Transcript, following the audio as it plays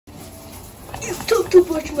It's time to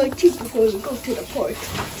brush my teeth before we go to the park.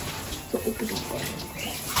 So open the door.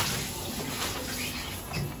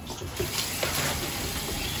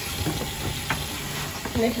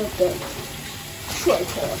 And I have the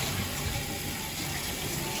tripod.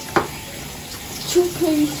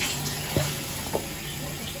 Toothpaste.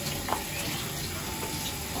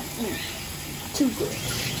 Toothbrush.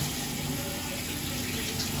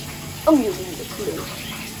 I'm using the glue.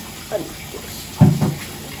 I need this.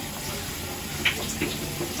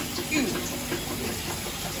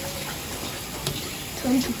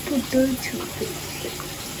 Time to put the toothpaste in.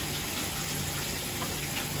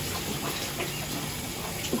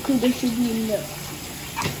 Okay, that should be enough.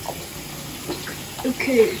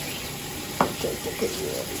 Okay. Just look at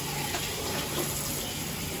you.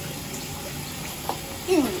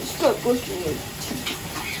 Start brushing your teeth.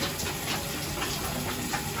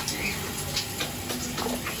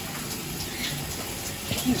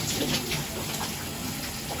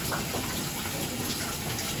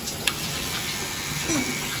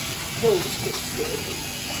 Those get dirty.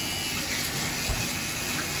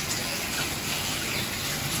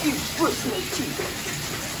 Brush my teeth.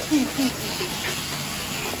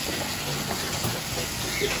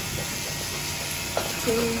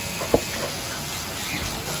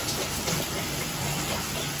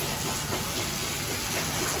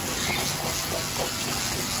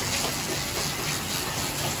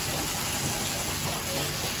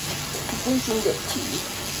 Brushing the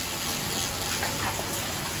teeth.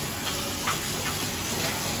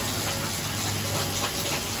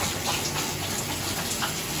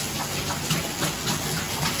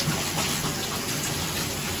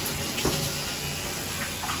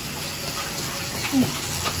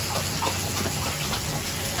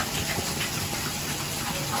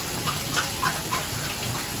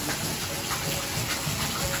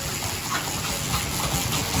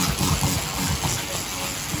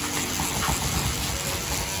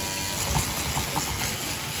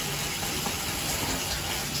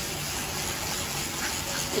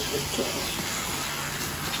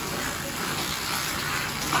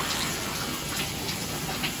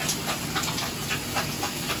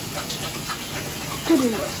 Put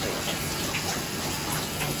in my face.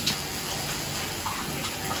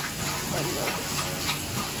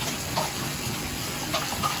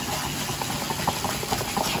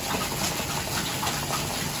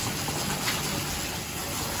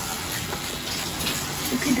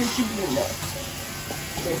 Okay, that should be enough.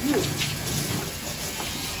 Right here.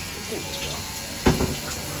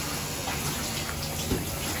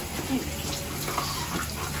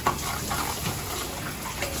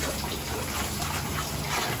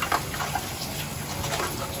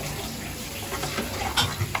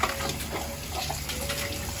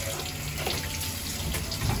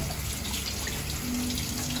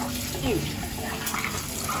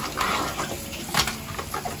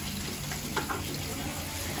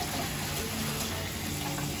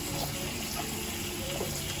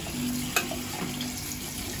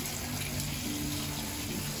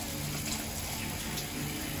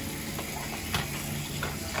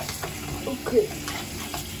 Okay.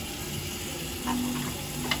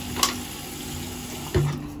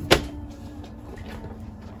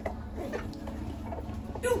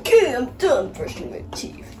 Okay, I'm done brushing my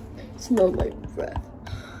teeth. Smell my breath.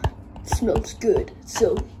 It smells good.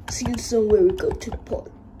 So, see you soon when we go to the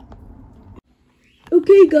park.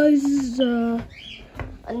 Okay, guys, this is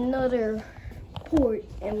another port,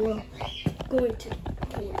 and we're going to the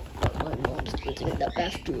port. My mom's putting in the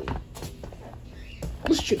bathroom.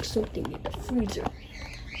 Let's check something in the freezer.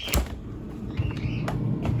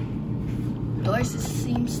 The ice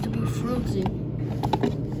seems to be frozen,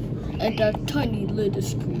 and that tiny little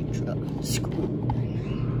screw. Let's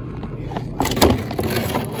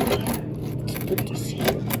put this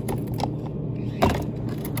here.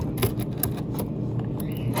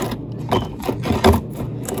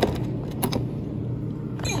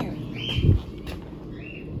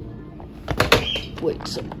 Wait,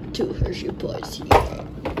 some 2 Hershey bars here.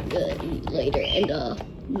 Eat later and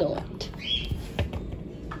not.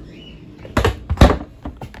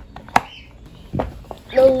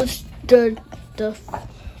 Now let's start the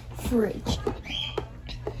fridge.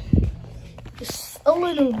 There's a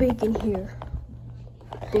little big in here,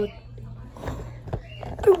 but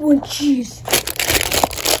I want cheese.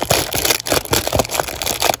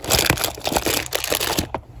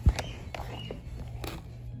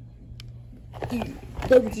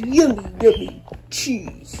 That was yummy, yummy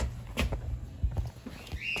cheese.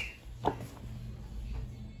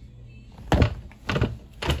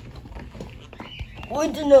 Why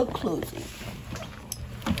did not close it?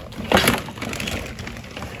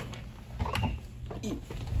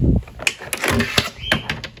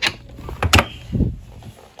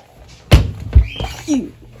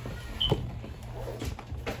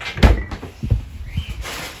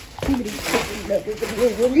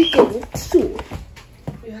 somebody over the game sword.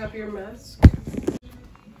 You have your mask?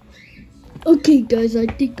 Okay guys, I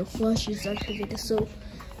think the flash is activated, so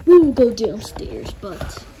we will go downstairs,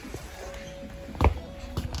 but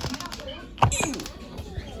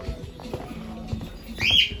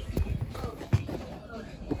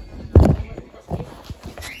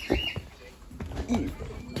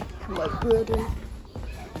my brother.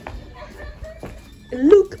 And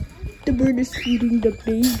look, the bird is feeding the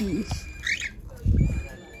babies.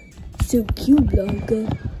 So cute, Blanca.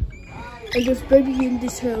 And there's baby in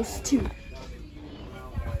this house too.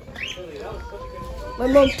 My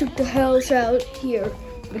mom took the house out here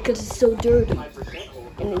because it's so dirty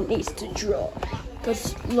and it needs to dry.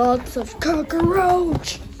 There's lots of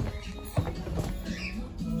cockroach.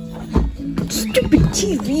 Stupid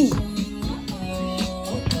TV.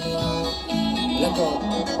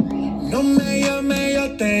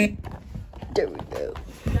 There we go.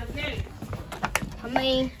 How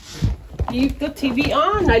many? Leave the TV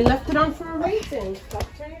on. I left it on for a reason. Stop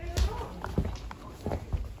turning it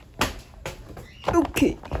off.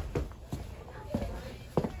 Okay.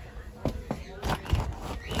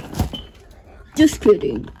 Just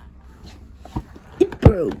kidding. It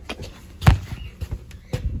broke.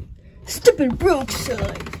 Stupid broke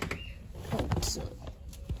side.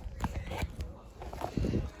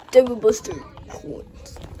 Devil Buster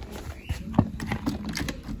coins.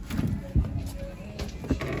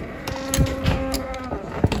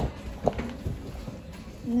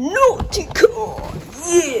 Naughty coin,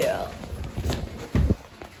 yeah.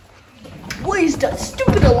 Why is that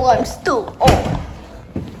stupid alarm still on?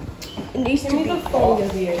 It needs to be off.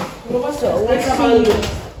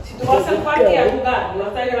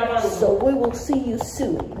 So we will see you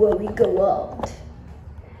soon when we go out.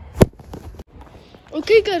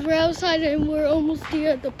 Okay guys, we're outside and we're almost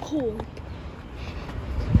there at the park.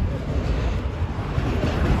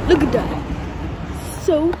 Look at that.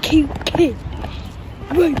 So cute kid.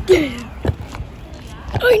 Right there.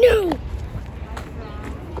 I know.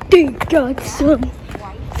 They got some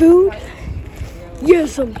food. Yeah,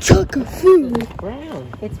 some chocolate food. It's brown.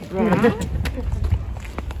 It's brown.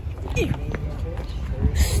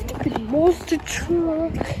 Stupid monster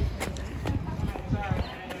truck.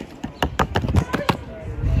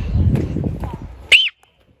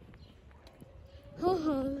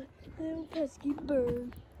 Haha, little pesky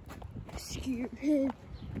bird. Scared him.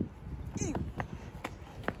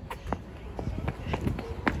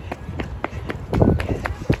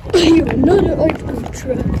 Here, another ice cream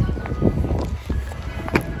truck.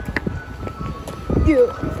 Yeah,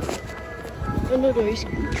 another ice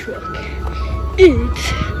cream truck. It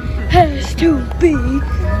has to be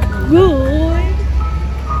right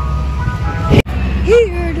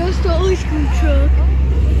here. That's the ice cream truck.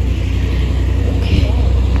 Okay,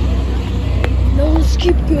 now let's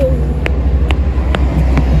keep going.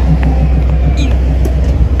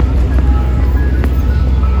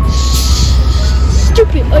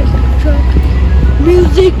 Stupid ice cream truck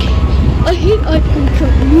music. I hate ice cream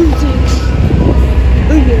truck music.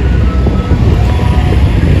 Oh yeah.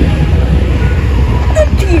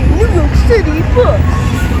 Empty New York City bus.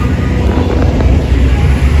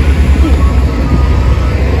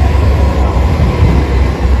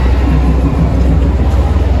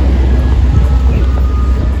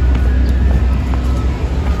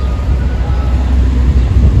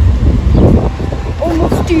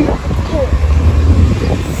 Almost there.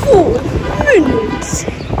 4 minutes.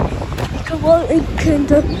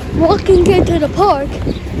 Walking into the park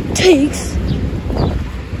takes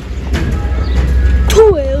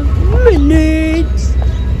 12 minutes.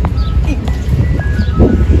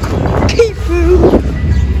 Careful.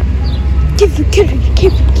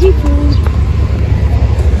 Careful.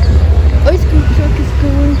 Ice cream truck is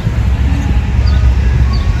going.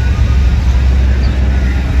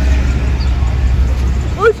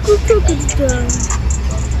 Ice cream truck is done.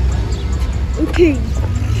 Okay.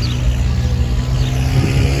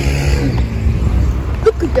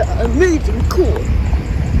 Look at that amazing core.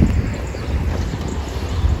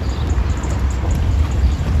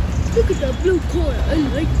 Look at that blue core. I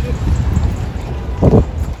like it.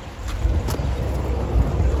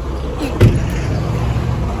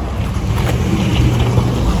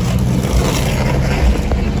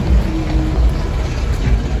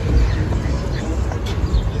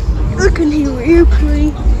 I can hear an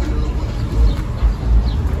airplane.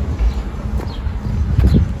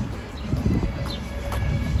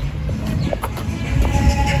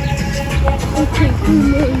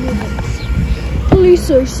 Police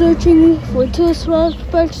are searching for 2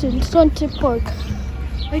 suspects in Sunset Park.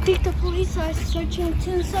 I think the police are searching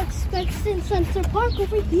 2 suspects in Sunset Park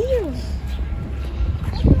over here.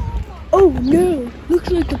 Oh no,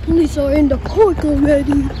 looks like the police are in the park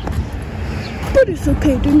already. But it's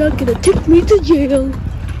okay, they're not gonna take me to jail.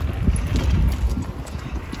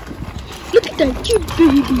 Look at that cute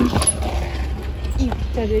baby.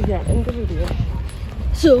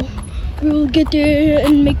 So, we'll get there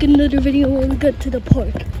and make another video when we get to the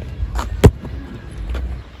park.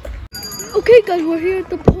 Okay guys, we're here at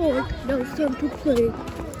the park. Now it's time to play.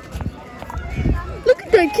 Look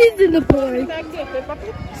at that, kids in the park.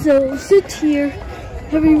 So, sit here,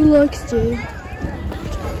 have a relaxed day.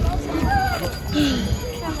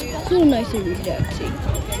 So nice and relaxing.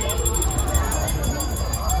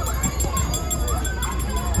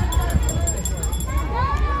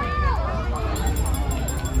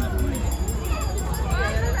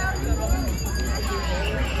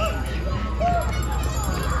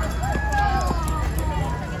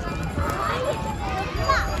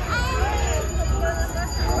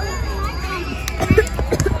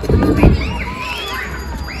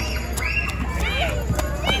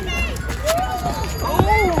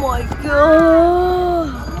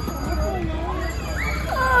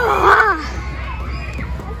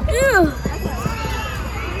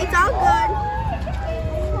 It's all good.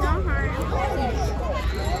 Don't hurt.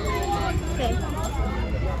 Okay.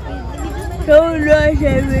 So nice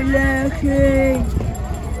and relaxing.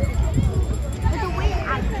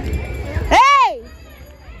 Hey!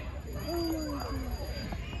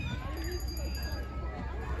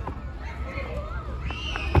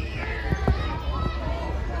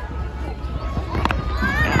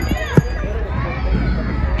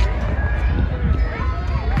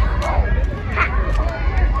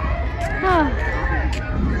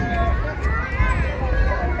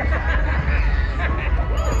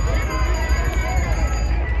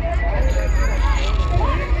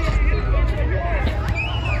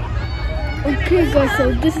 Okay guys, so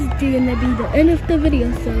this is gonna be the end of the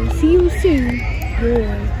video, so see you soon.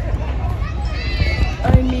 Yeah.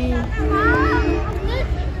 I mean,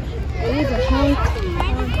 it was a hug.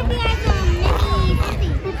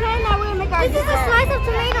 This is a slice of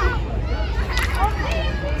tomato.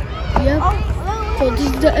 Yep. So this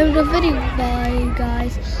is the end of the video. Bye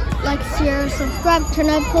guys. Like, share, subscribe, turn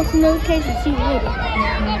on post notifications. See you later.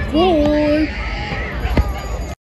 Bye.